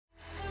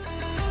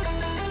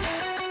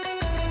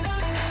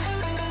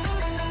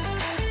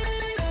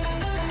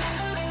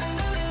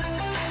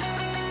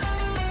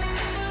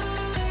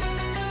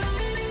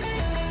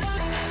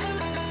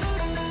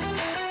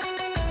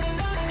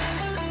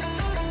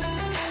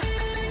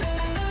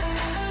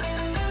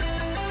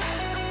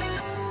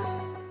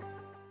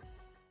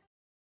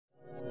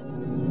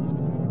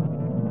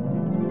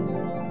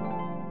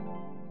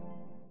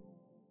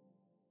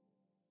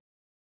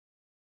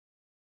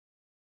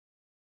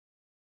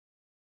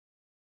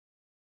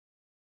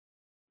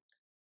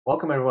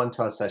Welcome everyone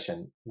to our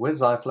session. We're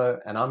Ziflow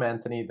and I'm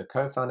Anthony, the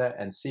co-founder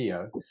and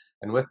CEO.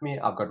 And with me,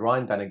 I've got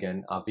Ryan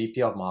Dunagan, our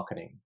VP of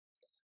Marketing.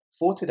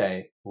 For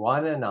today,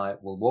 Ryan and I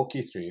will walk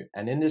you through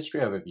an industry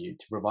overview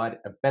to provide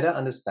a better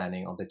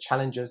understanding of the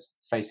challenges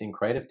facing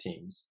creative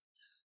teams,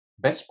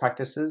 best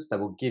practices that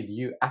will give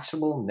you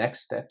actionable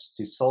next steps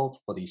to solve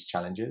for these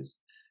challenges,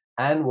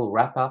 and we'll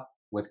wrap up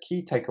with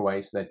key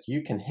takeaways so that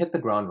you can hit the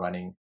ground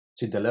running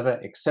to deliver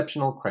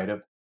exceptional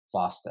creative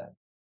faster.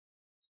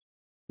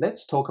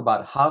 Let's talk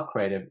about how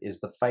creative is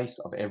the face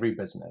of every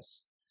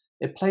business.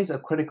 It plays a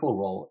critical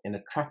role in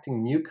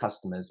attracting new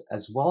customers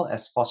as well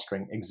as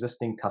fostering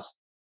existing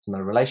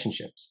customer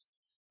relationships.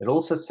 It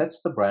also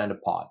sets the brand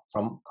apart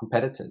from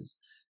competitors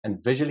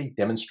and visually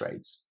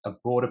demonstrates a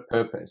broader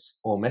purpose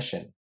or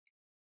mission.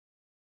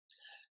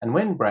 And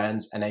when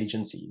brands and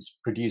agencies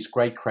produce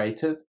great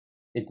creative,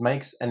 it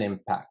makes an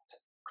impact,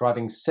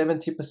 driving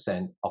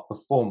 70% of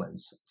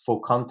performance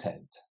for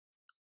content.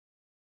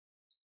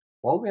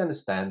 While we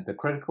understand the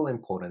critical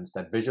importance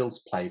that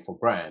visuals play for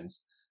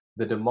brands,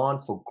 the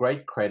demand for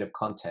great creative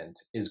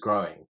content is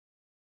growing.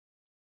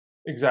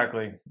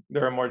 Exactly.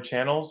 There are more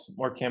channels,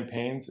 more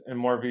campaigns, and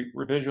more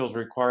visuals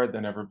required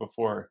than ever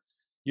before.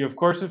 You, of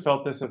course, have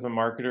felt this as a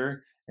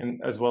marketer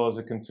and as well as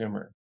a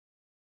consumer.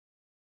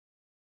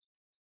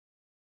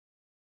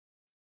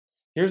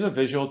 Here's a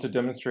visual to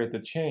demonstrate the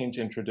change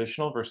in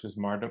traditional versus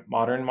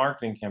modern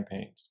marketing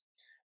campaigns.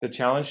 The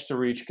challenge to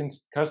reach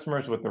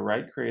customers with the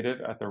right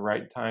creative at the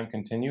right time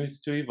continues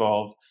to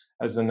evolve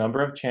as the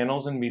number of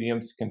channels and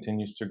mediums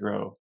continues to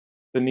grow.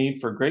 The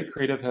need for great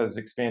creative has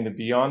expanded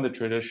beyond the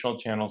traditional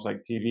channels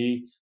like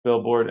TV,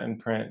 billboard, and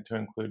print to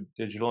include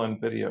digital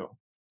and video.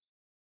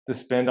 The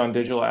spend on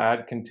digital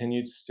ad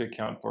continues to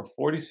account for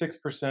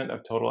 46%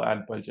 of total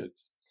ad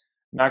budgets.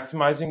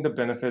 Maximizing the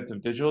benefits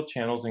of digital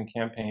channels and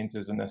campaigns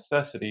is a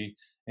necessity,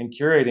 and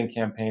curating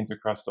campaigns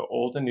across the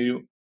old and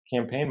new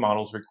campaign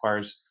models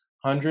requires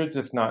hundreds,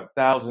 if not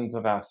thousands,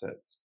 of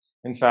assets.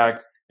 In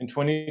fact, in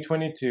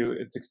 2022,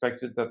 it's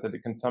expected that the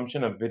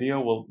consumption of video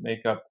will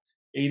make up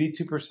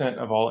 82%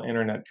 of all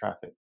internet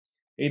traffic.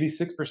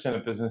 86%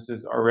 of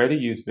businesses already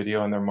use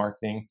video in their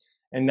marketing,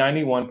 and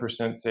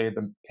 91% say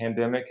the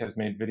pandemic has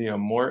made video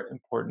more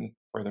important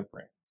for their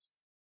brands.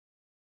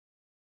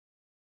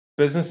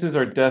 Businesses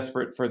are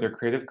desperate for their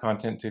creative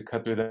content to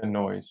cut through the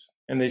noise,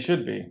 and they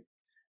should be.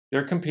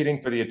 They're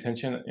competing for the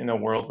attention in a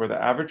world where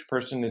the average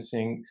person is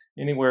seeing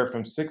anywhere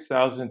from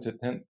 6,000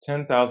 to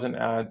 10,000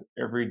 ads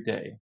every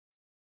day.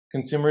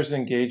 Consumers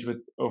engage with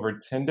over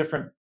 10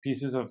 different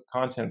pieces of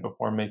content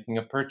before making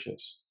a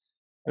purchase,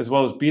 as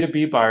well as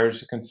B2B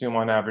buyers consume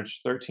on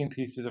average 13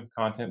 pieces of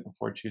content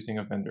before choosing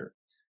a vendor.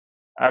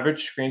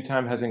 Average screen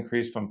time has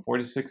increased from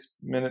 46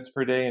 minutes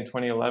per day in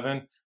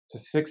 2011 to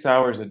 6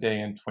 hours a day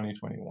in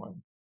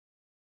 2021.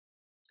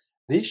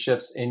 These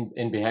shifts in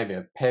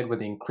behavior, paired with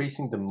the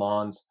increasing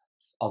demands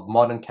of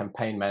modern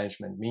campaign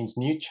management, means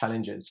new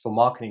challenges for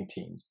marketing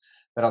teams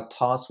that are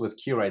tasked with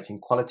curating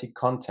quality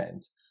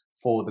content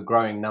for the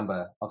growing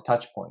number of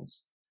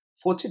touchpoints.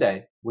 For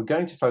today, we're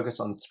going to focus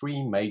on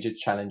three major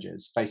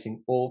challenges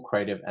facing all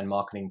creative and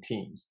marketing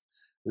teams.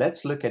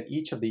 Let's look at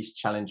each of these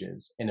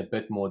challenges in a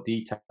bit more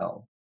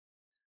detail.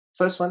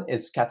 First one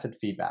is scattered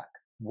feedback.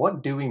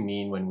 What do we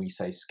mean when we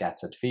say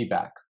scattered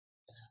feedback?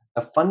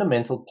 A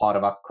fundamental part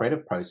of our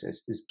creative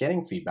process is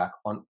getting feedback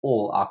on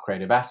all our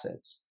creative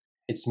assets.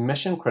 It's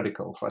mission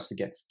critical for us to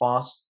get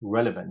fast,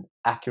 relevant,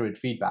 accurate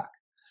feedback.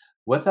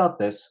 Without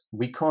this,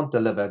 we can't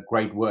deliver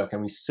great work,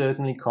 and we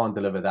certainly can't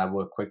deliver that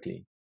work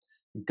quickly.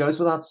 It goes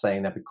without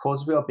saying that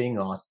because we are being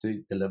asked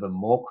to deliver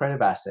more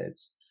creative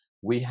assets,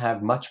 we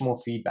have much more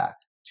feedback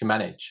to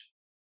manage.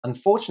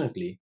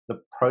 Unfortunately,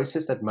 the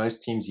process that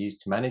most teams use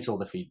to manage all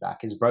the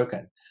feedback is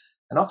broken,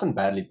 and often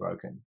badly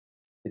broken.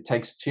 It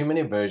takes too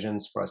many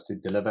versions for us to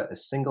deliver a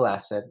single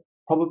asset,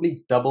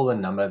 probably double the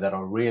number that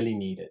are really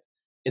needed.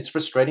 It's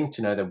frustrating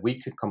to know that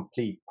we could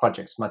complete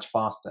projects much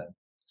faster.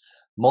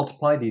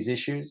 Multiply these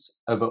issues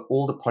over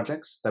all the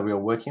projects that we are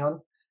working on,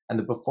 and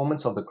the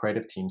performance of the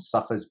creative team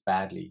suffers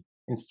badly.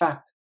 In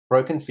fact,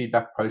 broken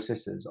feedback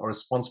processes are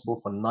responsible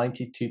for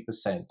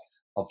 92%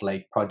 of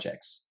late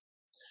projects.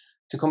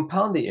 To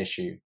compound the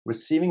issue,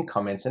 receiving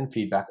comments and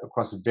feedback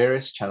across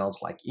various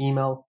channels like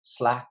email,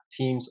 Slack,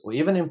 Teams, or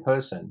even in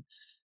person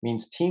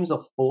means teams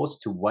are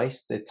forced to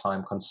waste their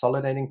time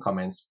consolidating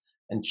comments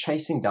and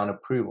chasing down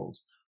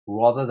approvals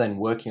rather than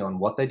working on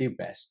what they do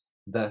best,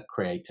 the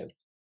creative.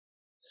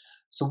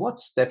 So, what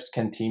steps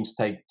can teams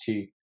take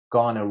to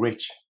garner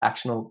rich,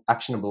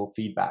 actionable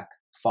feedback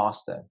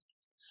faster?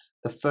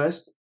 The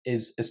first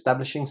is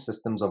establishing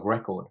systems of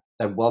record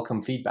that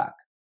welcome feedback.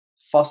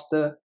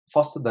 Foster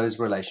those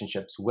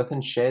relationships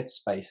within shared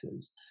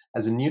spaces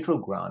as a neutral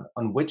ground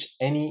on which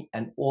any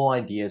and all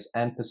ideas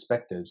and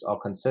perspectives are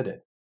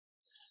considered.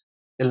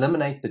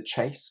 Eliminate the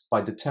chase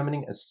by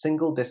determining a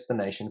single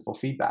destination for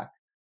feedback.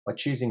 By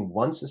choosing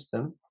one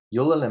system,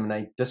 you'll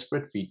eliminate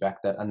disparate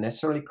feedback that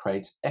unnecessarily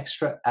creates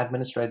extra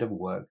administrative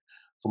work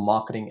for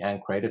marketing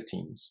and creative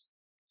teams.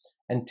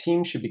 And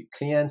teams should be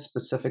clear and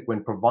specific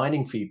when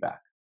providing feedback.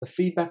 The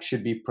feedback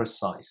should be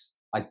precise,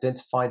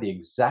 identify the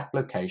exact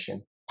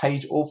location,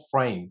 page, or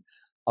frame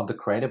of the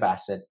creative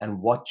asset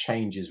and what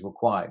change is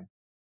required.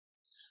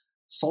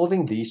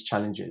 Solving these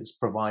challenges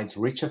provides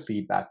richer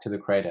feedback to the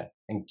creator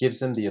and gives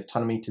them the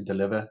autonomy to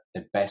deliver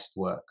their best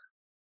work.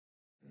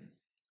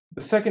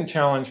 The second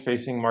challenge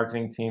facing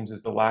marketing teams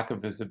is the lack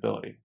of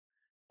visibility.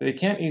 They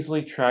can't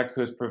easily track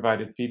who has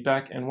provided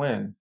feedback and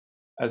when.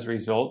 As a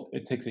result,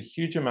 it takes a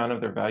huge amount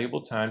of their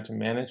valuable time to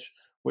manage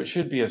what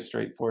should be a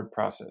straightforward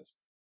process.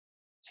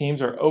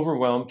 Teams are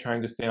overwhelmed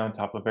trying to stay on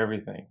top of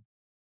everything.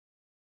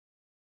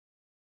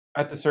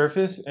 At the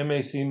surface, it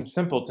may seem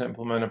simple to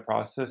implement a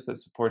process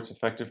that supports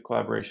effective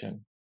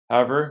collaboration.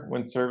 However,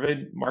 when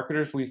surveyed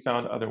marketers, we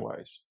found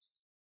otherwise.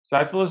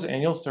 Ziflow's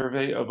annual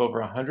survey of over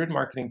 100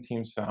 marketing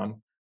teams found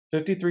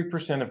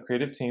 53% of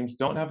creative teams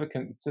don't have a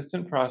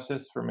consistent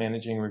process for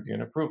managing review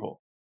and approval.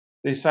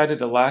 They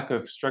cited a lack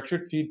of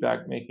structured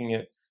feedback, making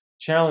it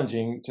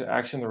challenging to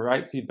action the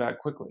right feedback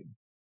quickly.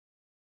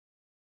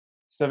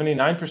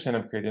 79%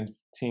 of creative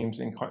teams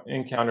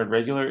encountered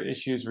regular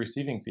issues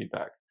receiving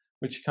feedback,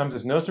 which comes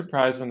as no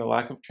surprise when the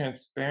lack of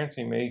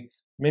transparency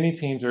many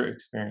teams are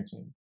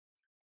experiencing.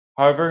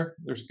 However,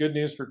 there's good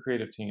news for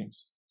creative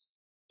teams.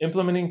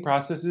 Implementing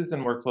processes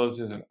and workflows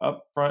is an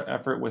upfront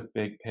effort with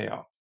big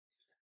payoff.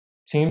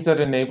 Teams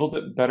that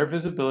enabled better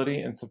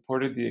visibility and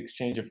supported the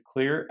exchange of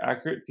clear,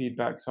 accurate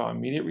feedback saw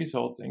immediate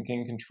results and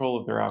gained control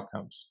of their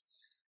outcomes.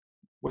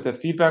 With a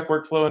feedback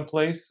workflow in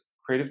place,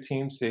 creative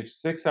teams save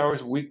 6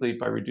 hours weekly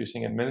by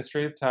reducing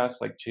administrative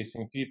tasks like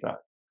chasing feedback.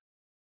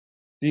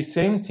 These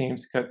same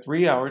teams cut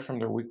 3 hours from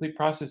their weekly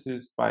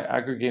processes by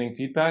aggregating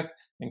feedback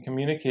and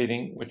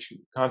communicating, which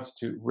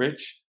constitute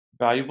rich,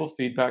 valuable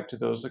feedback to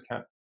those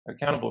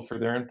accountable for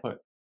their input.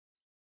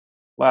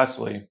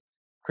 Lastly,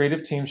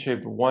 creative teams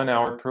shaved 1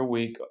 hour per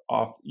week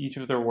off each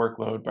of their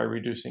workload by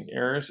reducing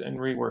errors and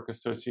rework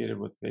associated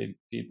with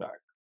feedback.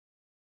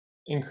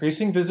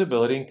 Increasing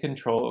visibility and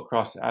control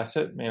across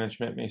asset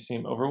management may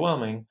seem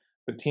overwhelming,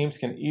 but teams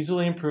can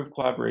easily improve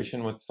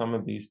collaboration with some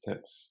of these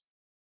tips.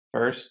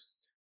 First,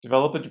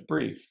 develop a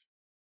brief.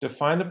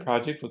 Define the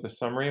project with a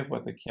summary of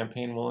what the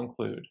campaign will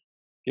include.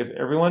 Give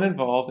everyone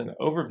involved an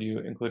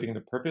overview, including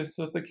the purpose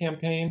of the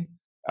campaign,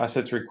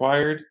 assets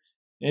required,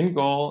 end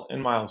goal,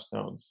 and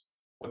milestones.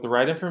 With the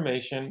right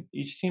information,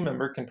 each team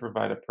member can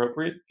provide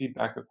appropriate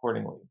feedback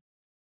accordingly.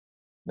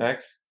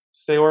 Next,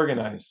 stay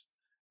organized.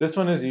 This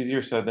one is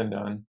easier said than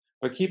done,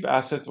 but keep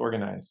assets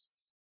organized.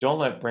 Don't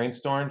let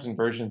brainstorms and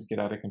versions get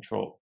out of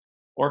control.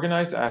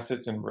 Organize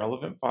assets in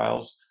relevant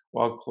files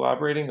while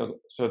collaborating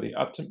so the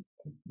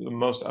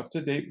most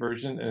up-to-date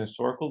version and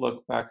historical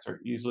lookbacks are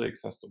easily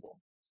accessible.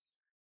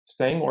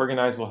 Staying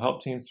organized will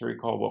help teams to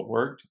recall what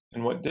worked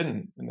and what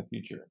didn't in the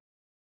future.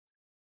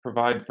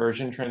 Provide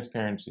version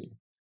transparency.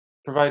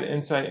 Provide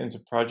insight into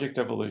project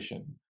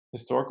evolution.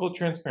 Historical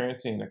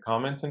transparency in the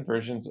comments and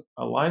versions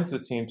aligns the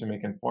team to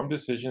make informed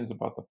decisions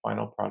about the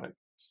final product.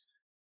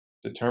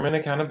 Determine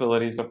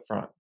accountabilities up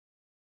front.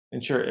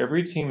 Ensure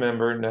every team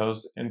member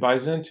knows and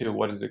buys into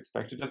what is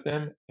expected of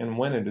them and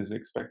when it is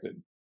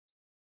expected.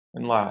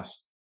 And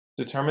last,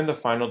 determine the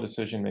final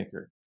decision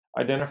maker.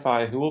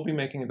 Identify who will be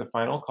making the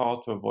final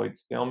call to avoid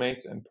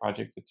stalemates and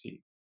project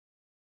fatigue.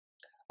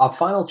 Our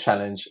final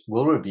challenge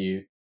we'll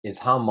review is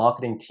how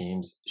marketing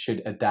teams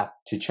should adapt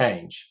to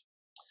change.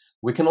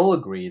 We can all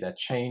agree that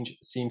change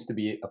seems to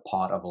be a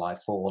part of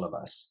life for all of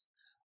us.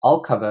 I'll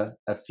cover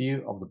a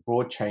few of the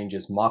broad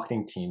changes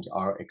marketing teams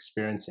are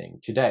experiencing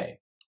today.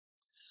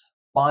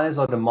 Buyers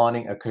are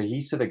demanding a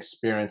cohesive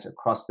experience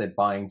across their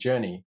buying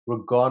journey,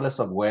 regardless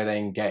of where they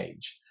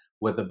engage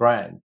with the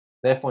brand.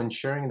 Therefore,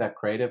 ensuring that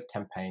creative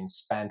campaigns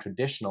span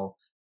traditional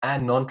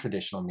and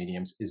non-traditional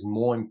mediums is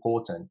more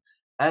important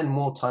and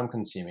more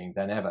time-consuming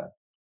than ever.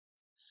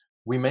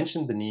 We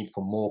mentioned the need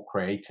for more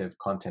creative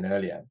content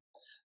earlier.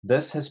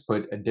 This has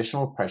put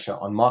additional pressure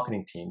on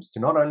marketing teams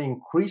to not only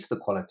increase the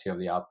quality of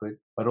the output,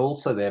 but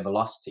also their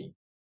velocity.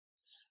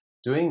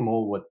 Doing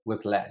more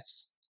with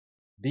less.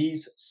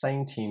 These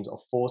same teams are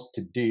forced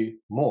to do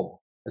more.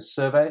 A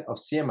survey of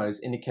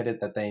CMOs indicated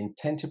that they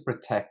intend to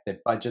protect their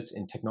budgets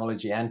in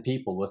technology and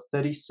people, with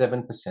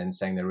 37%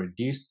 saying they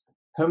reduced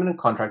permanent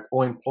contract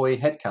or employee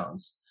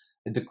headcounts,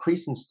 a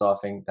decrease in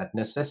staffing that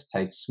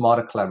necessitates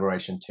smarter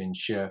collaboration to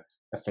ensure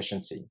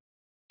efficiency.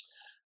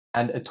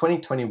 And a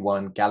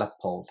 2021 Gallup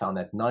poll found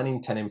that 9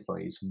 in 10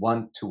 employees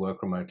want to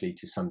work remotely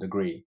to some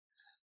degree.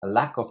 A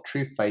lack of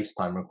true face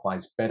time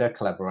requires better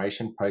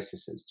collaboration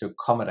processes to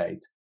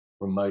accommodate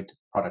remote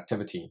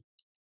productivity.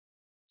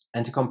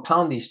 And to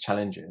compound these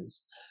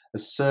challenges, a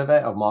survey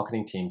of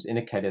marketing teams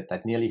indicated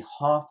that nearly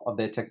half of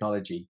their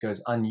technology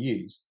goes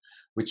unused,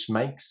 which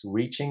makes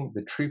reaching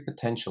the true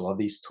potential of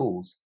these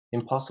tools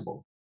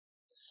impossible.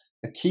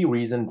 A key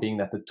reason being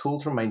that the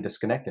tools remain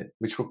disconnected,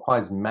 which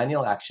requires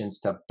manual actions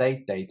to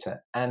update data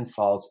and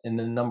files in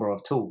a number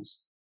of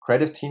tools.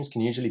 Creative teams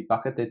can usually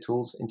bucket their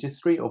tools into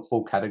 3 or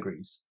 4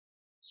 categories,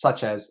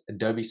 such as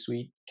Adobe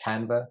Suite,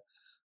 Canva,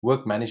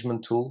 work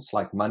management tools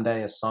like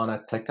Monday,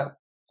 Asana, ClickUp,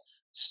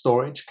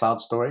 storage,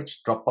 cloud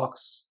storage,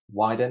 Dropbox,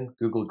 Widen,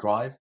 Google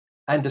Drive,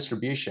 and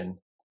distribution,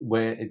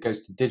 where it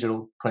goes to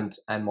digital, print,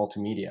 and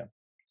multimedia.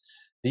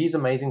 These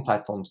amazing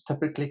platforms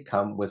typically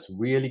come with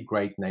really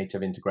great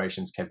native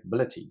integrations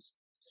capabilities.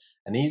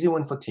 An easy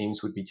one for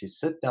teams would be to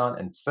sit down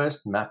and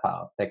first map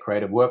out their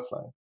creative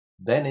workflow,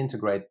 then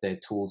integrate their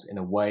tools in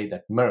a way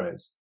that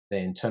mirrors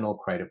their internal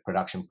creative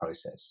production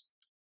process.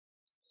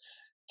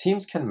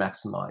 Teams can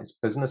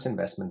maximize business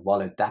investment while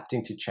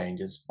adapting to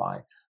changes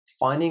by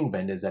finding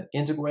vendors that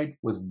integrate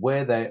with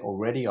where they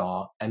already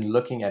are and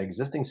looking at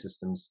existing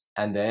systems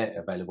and their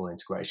available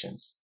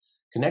integrations.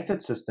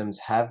 Connected systems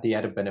have the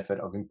added benefit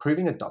of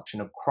improving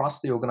adoption across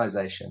the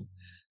organization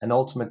and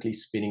ultimately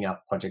speeding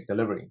up project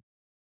delivery.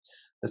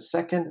 The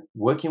second,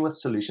 working with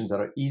solutions that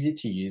are easy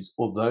to use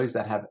or those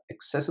that have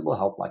accessible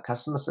help like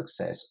customer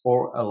success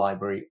or a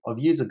library of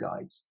user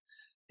guides.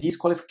 These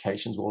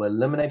qualifications will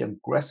eliminate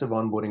aggressive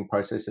onboarding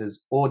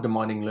processes or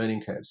demanding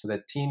learning curves so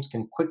that teams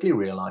can quickly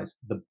realize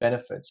the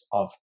benefits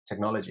of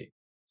technology.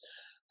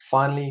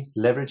 Finally,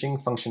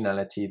 leveraging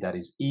functionality that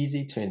is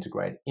easy to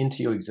integrate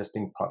into your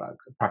existing product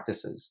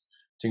practices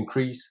to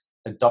increase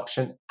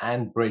adoption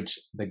and bridge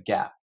the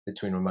gap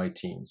between remote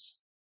teams.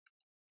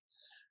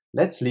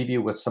 Let's leave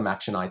you with some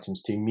action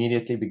items to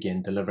immediately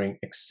begin delivering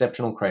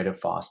exceptional creative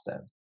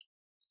faster.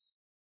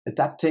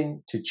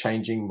 Adapting to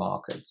changing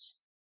markets.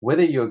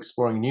 Whether you're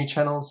exploring new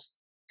channels,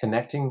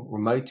 connecting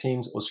remote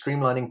teams, or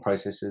streamlining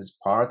processes,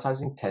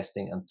 prioritizing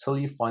testing until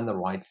you find the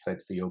right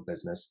fit for your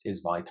business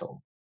is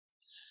vital.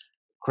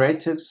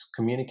 Creatives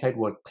communicate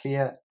what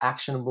clear,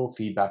 actionable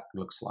feedback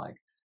looks like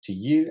to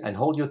you and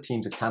hold your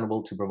teams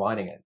accountable to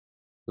providing it.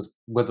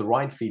 With the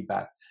right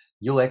feedback,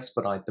 you'll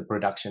expedite the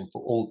production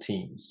for all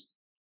teams.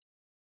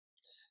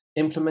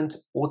 Implement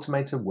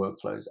automated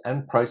workflows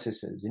and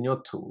processes in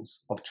your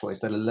tools of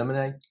choice that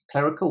eliminate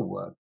clerical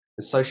work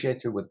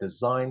associated with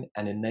design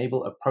and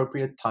enable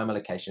appropriate time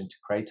allocation to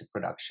creative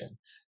production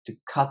to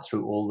cut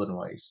through all the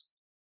noise.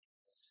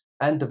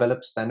 And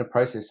develop standard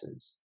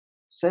processes.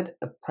 Set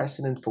a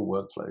precedent for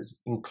workflows,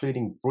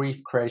 including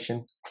brief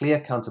creation, clear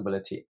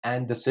accountability,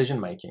 and decision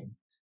making,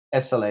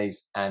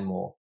 SLAs, and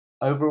more.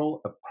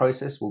 Overall, a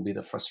process will be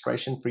the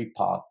frustration-free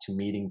path to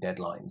meeting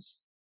deadlines.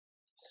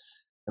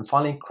 And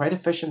finally, create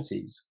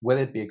efficiencies,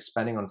 whether it be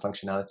expanding on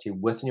functionality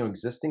within your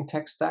existing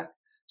tech stack,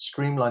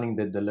 streamlining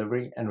the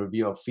delivery and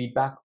review of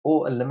feedback,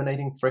 or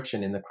eliminating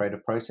friction in the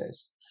creative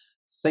process.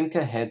 Think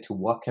ahead to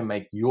what can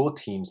make your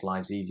team's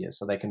lives easier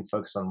so they can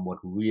focus on what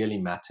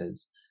really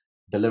matters,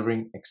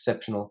 delivering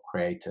exceptional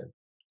creative.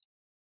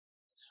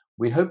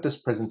 We hope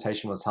this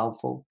presentation was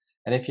helpful,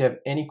 and if you have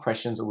any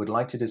questions or would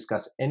like to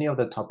discuss any of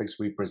the topics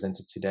we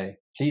presented today,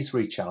 please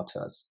reach out to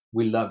us.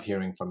 We love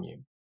hearing from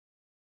you.